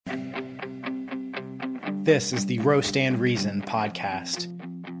This is the Roast and Reason podcast.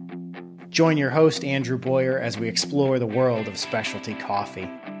 Join your host, Andrew Boyer, as we explore the world of specialty coffee.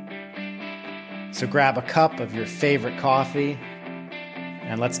 So grab a cup of your favorite coffee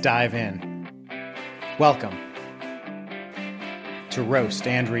and let's dive in. Welcome to Roast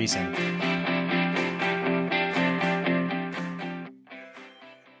and Reason.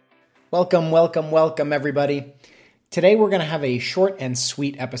 Welcome, everybody. Today we're going to have a short and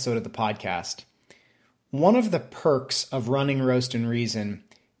sweet episode of the podcast. One of the perks of running Roast and Reason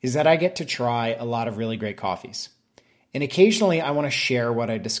is that I get to try a lot of really great coffees. And occasionally I want to share what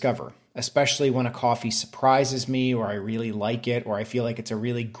I discover, especially when a coffee surprises me or I really like it or I feel like it's a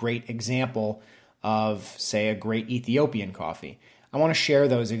really great example of, say, a great Ethiopian coffee. I want to share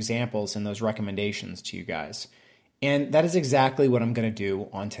those examples and those recommendations to you guys. And that is exactly what I'm going to do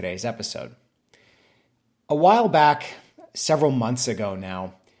on today's episode. A while back, several months ago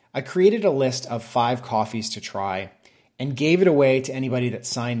now, I created a list of 5 coffees to try and gave it away to anybody that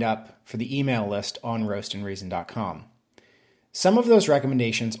signed up for the email list on roastandreason.com. Some of those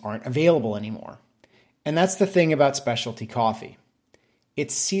recommendations aren't available anymore. And that's the thing about specialty coffee.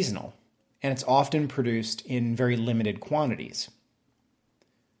 It's seasonal, and it's often produced in very limited quantities.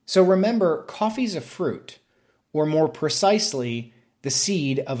 So remember, coffee's a fruit, or more precisely, the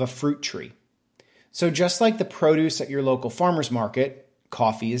seed of a fruit tree. So just like the produce at your local farmer's market,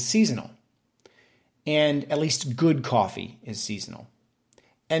 coffee is seasonal. And at least good coffee is seasonal.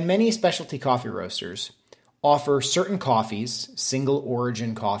 And many specialty coffee roasters offer certain coffees, single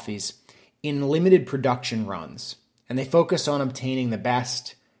origin coffees, in limited production runs. And they focus on obtaining the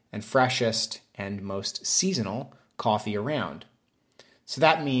best and freshest and most seasonal coffee around. So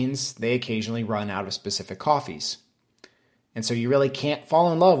that means they occasionally run out of specific coffees. And so you really can't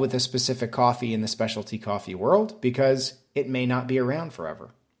fall in love with a specific coffee in the specialty coffee world because it may not be around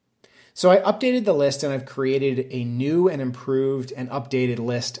forever. So I updated the list and I've created a new and improved and updated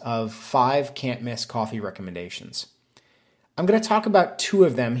list of 5 can't-miss coffee recommendations. I'm going to talk about 2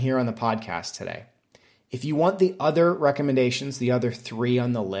 of them here on the podcast today. If you want the other recommendations, the other 3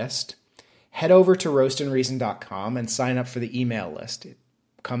 on the list, head over to roastandreason.com and sign up for the email list. It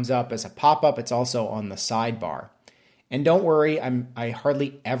comes up as a pop-up. It's also on the sidebar. And don't worry, I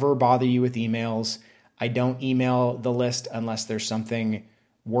hardly ever bother you with emails. I don't email the list unless there's something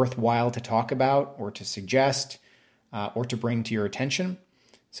worthwhile to talk about or to suggest or to bring to your attention.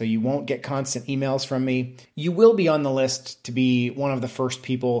 So you won't get constant emails from me. You will be on the list to be one of the first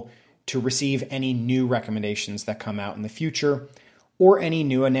people to receive any new recommendations that come out in the future or any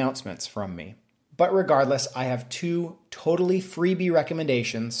new announcements from me. But regardless, I have 2 totally freebie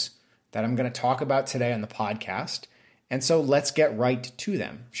recommendations that I'm going to talk about today on the podcast. And so let's get right to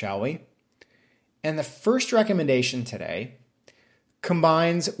them, shall we? And the first recommendation today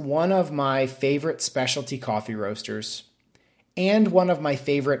combines one of my favorite specialty coffee roasters and one of my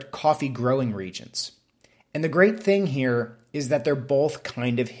favorite coffee growing regions. And the great thing here is that they're both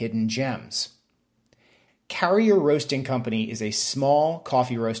kind of hidden gems. Carrier Roasting Company is a small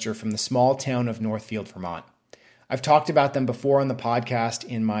coffee roaster from the small town of Northfield, Vermont. I've talked about them before on the podcast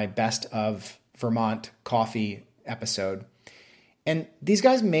in my Best of Vermont Coffee episode. And these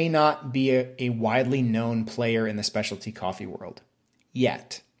guys may not be a widely known player in the specialty coffee world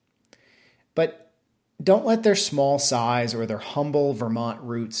yet. But don't let their small size or their humble Vermont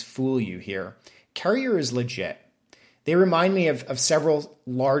roots fool you here. Carrier is legit. They remind me of several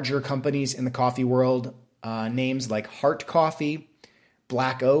larger companies in the coffee world, names like Hart Coffee,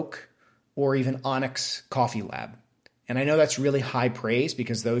 Black Oak, or even Onyx Coffee Lab. And I know that's really high praise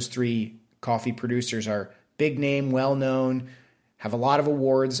because those 3 coffee producers are big name, well-known, have a lot of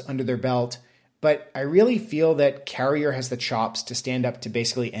awards under their belt, but I really feel that Carrier has the chops to stand up to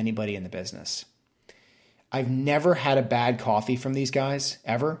basically anybody in the business. I've never had a bad coffee from these guys,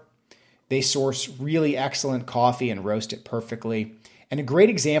 ever. They source really excellent coffee and roast it perfectly. And a great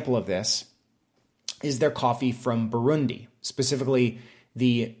example of this is their coffee from Burundi, specifically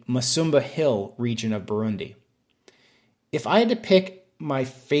the Musumba Hill region of Burundi. If I had to pick my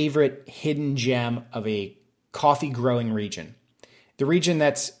favorite hidden gem of a coffee growing region, the region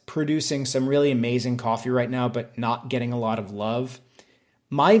that's producing some really amazing coffee right now, but not getting a lot of love,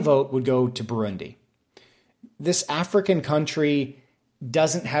 my vote would go to Burundi. This African country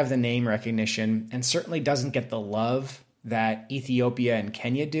doesn't have the name recognition and certainly doesn't get the love that Ethiopia and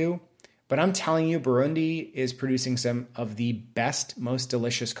Kenya do. But I'm telling you, Burundi is producing some of the best, most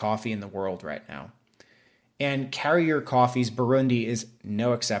delicious coffee in the world right now. And Carrier Coffee's Burundi is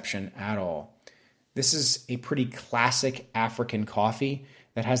no exception at all. This is a pretty classic African coffee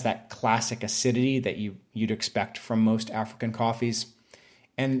that has that classic acidity that you'd expect from most African coffees.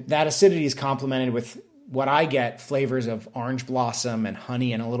 And that acidity is complemented with what I get, flavors of orange blossom and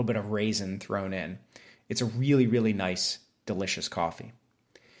honey and a little bit of raisin thrown in. It's a really, really nice, delicious coffee.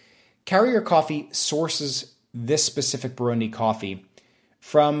 Carrier Coffee sources this specific Burundi coffee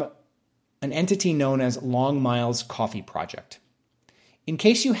from an entity known as Long Miles Coffee Project. In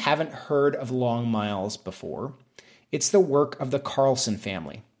case you haven't heard of Long Miles before, it's the work of the Carlson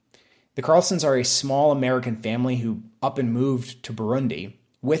family. The Carlsons are a small American family who up and moved to Burundi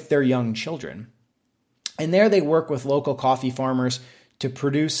with their young children. And there they work with local coffee farmers to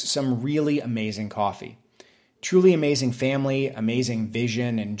produce some really amazing coffee. Truly amazing family, amazing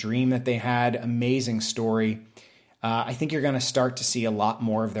vision and dream that they had, amazing story. I think you're going to start to see a lot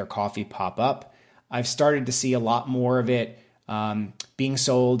more of their coffee pop up. I've started to see a lot more of it being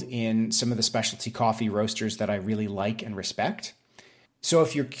sold in some of the specialty coffee roasters that I really like and respect. So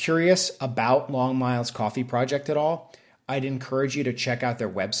if you're curious about Long Miles Coffee Project at all, I'd encourage you to check out their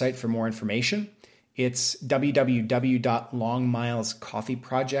website for more information. It's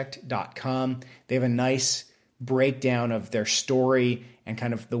www.longmilescoffeeproject.com. They have a nice breakdown of their story and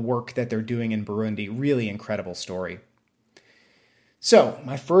kind of the work that they're doing in Burundi. Really incredible story. So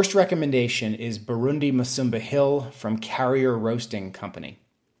my first recommendation is Burundi Musumba Hill from Carrier Roasting Company.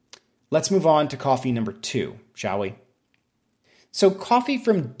 Let's move on to coffee number 2, shall we? So coffee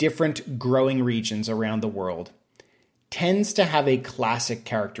from different growing regions around the world tends to have a classic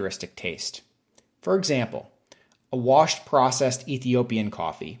characteristic taste. For example, a washed processed Ethiopian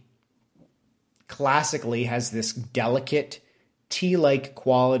coffee classically has this delicate tea-like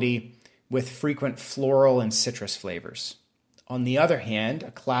quality with frequent floral and citrus flavors. On the other hand,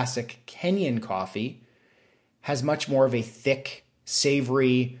 a classic Kenyan coffee has much more of a thick,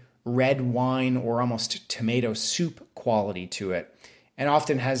 savory, red wine or almost tomato soup quality to it, and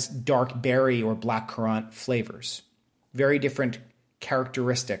often has dark berry or blackcurrant flavors. Very different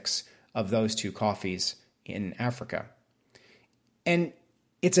characteristics of those two coffees in Africa. And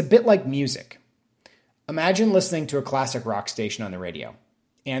it's a bit like music. Imagine listening to a classic rock station on the radio,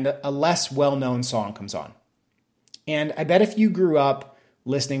 and a less well-known song comes on. And I bet if you grew up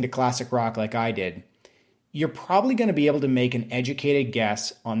listening to classic rock like I did, you're probably going to be able to make an educated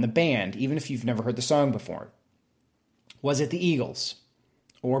guess on the band, even if you've never heard the song before. Was it the Eagles?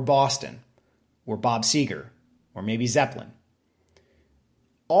 Or Boston? Or Bob Seger? Or maybe Zeppelin?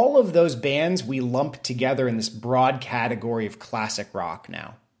 All of those bands we lump together in this broad category of classic rock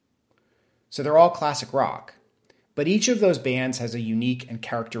now. So they're all classic rock, but each of those bands has a unique and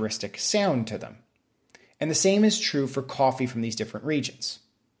characteristic sound to them. And the same is true for coffee from these different regions.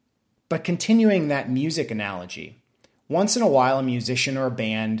 But continuing that music analogy, once in a while a musician or a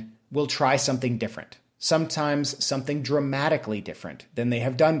band will try something different, sometimes something dramatically different than they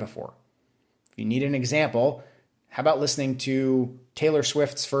have done before. If you need an example, how about listening to Taylor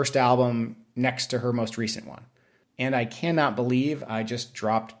Swift's first album next to her most recent one? And I cannot believe I just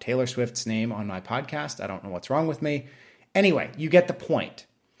dropped Taylor Swift's name on my podcast. I don't know what's wrong with me. Anyway, you get the point.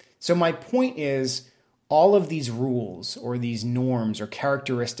 So my point is, all of these rules or these norms or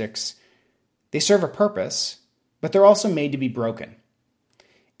characteristics, they serve a purpose, but they're also made to be broken.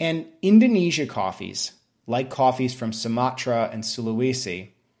 And Indonesia coffees, like coffees from Sumatra and Sulawesi,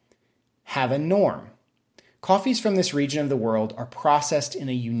 have a norm. Coffees from this region of the world are processed in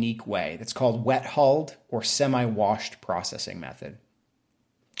a unique way that's called wet-hulled or semi-washed processing method.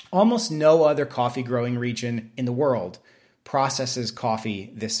 Almost no other coffee growing region in the world processes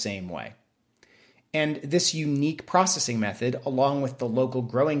coffee this same way. And this unique processing method, along with the local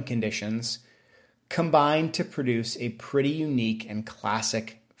growing conditions, combine to produce a pretty unique and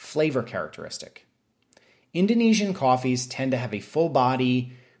classic flavor characteristic. Indonesian coffees tend to have a full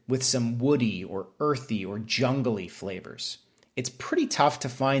body with some woody or earthy or jungly flavors. It's pretty tough to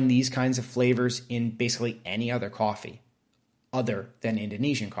find these kinds of flavors in basically any other coffee other than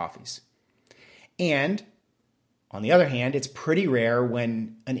Indonesian coffees. And on the other hand, it's pretty rare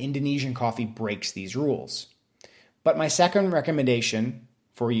when an Indonesian coffee breaks these rules. But my second recommendation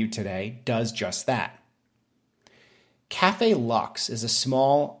for you today does just that. Cafe Lux is a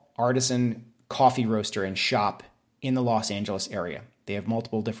small artisan coffee roaster and shop in the Los Angeles area. They have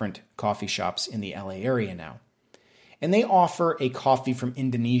multiple different coffee shops in the LA area now. And they offer a coffee from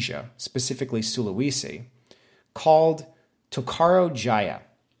Indonesia, specifically Sulawesi, called Tokaro Jaya.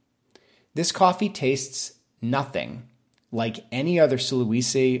 This coffee tastes nothing like any other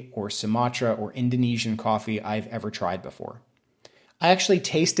Sulawesi or Sumatra or Indonesian coffee I've ever tried before. I actually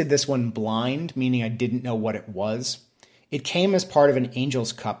tasted this one blind, meaning I didn't know what it was. It came as part of an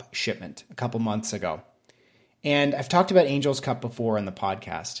Angel's Cup shipment a couple months ago. And I've talked about Angel's Cup before on the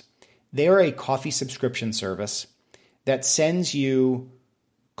podcast. They are a coffee subscription service that sends you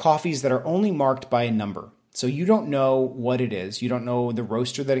coffees that are only marked by a number. So you don't know what it is. You don't know the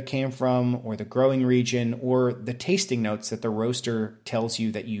roaster that it came from or the growing region or the tasting notes that the roaster tells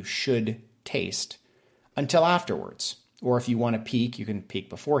you that you should taste until afterwards. Or if you want to peek, you can peek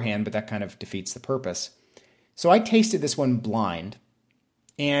beforehand, but that kind of defeats the purpose. So I tasted this one blind,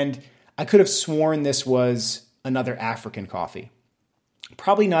 and I could have sworn this was another African coffee.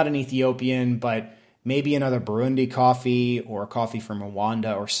 Probably not an Ethiopian, but maybe another Burundi coffee or a coffee from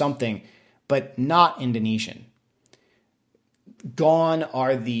Rwanda or something, but not Indonesian. Gone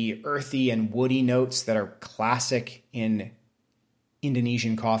are the earthy and woody notes that are classic in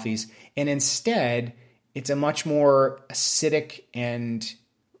Indonesian coffees, and instead, it's a much more acidic and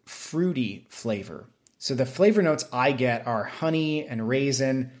fruity flavor. So the flavor notes I get are honey and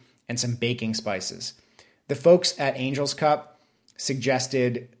raisin and some baking spices. The folks at Angel's Cup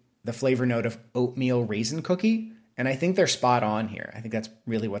suggested the flavor note of oatmeal raisin cookie, and I think they're spot on here. I think that's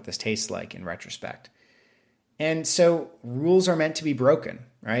really what this tastes like in retrospect. And so rules are meant to be broken,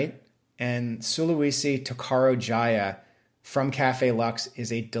 right? And Sulawesi Tokaro Jaya from Cafe Lux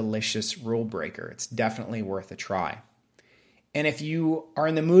is a delicious rule breaker. It's definitely worth a try. And if you are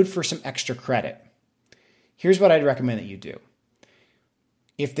in the mood for some extra credit, here's what I'd recommend that you do.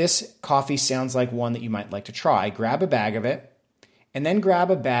 If this coffee sounds like one that you might like to try, grab a bag of it, and then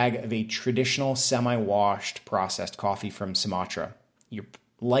grab a bag of a traditional semi-washed processed coffee from Sumatra. You're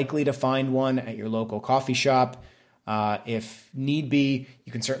likely to find one at your local coffee shop. If need be,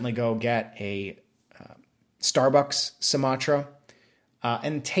 you can certainly go get a Starbucks Sumatra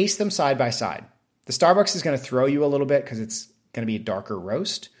and taste them side by side. The Starbucks is going to throw you a little bit because it's going to be a darker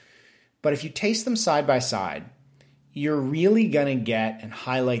roast. But if you taste them side by side, you're really going to get and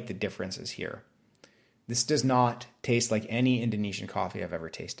highlight the differences here. This does not taste like any Indonesian coffee I've ever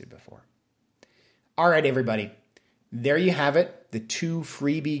tasted before. All right, everybody. There you have it. The 2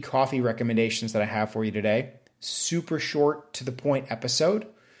 freebie coffee recommendations that I have for you today. Super short to the point episode.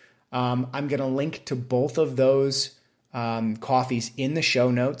 I'm going to link to both of those coffees in the show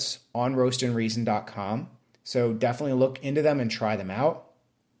notes on roastandreason.com. So definitely look into them and try them out.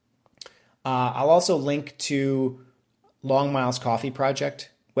 I'll also link to Long Miles Coffee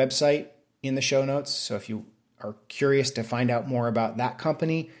Project website in the show notes. So if you are curious to find out more about that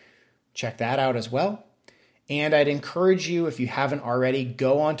company, check that out as well. And I'd encourage you, if you haven't already,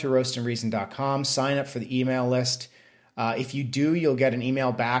 go on to roastandreason.com, sign up for the email list. If you do, you'll get an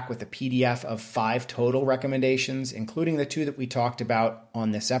email back with a PDF of 5 total recommendations, including the 2 that we talked about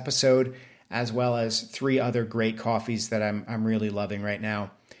on this episode, as well as 3 other great coffees that I'm really loving right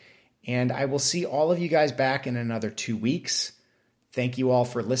now. And I will see all of you guys back in another 2 weeks. Thank you all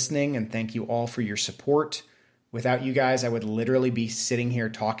for listening, and thank you all for your support. Without you guys, I would literally be sitting here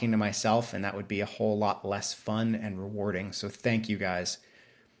talking to myself, and that would be a whole lot less fun and rewarding. So thank you guys.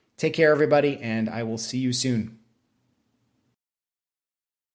 Take care, everybody, and I will see you soon.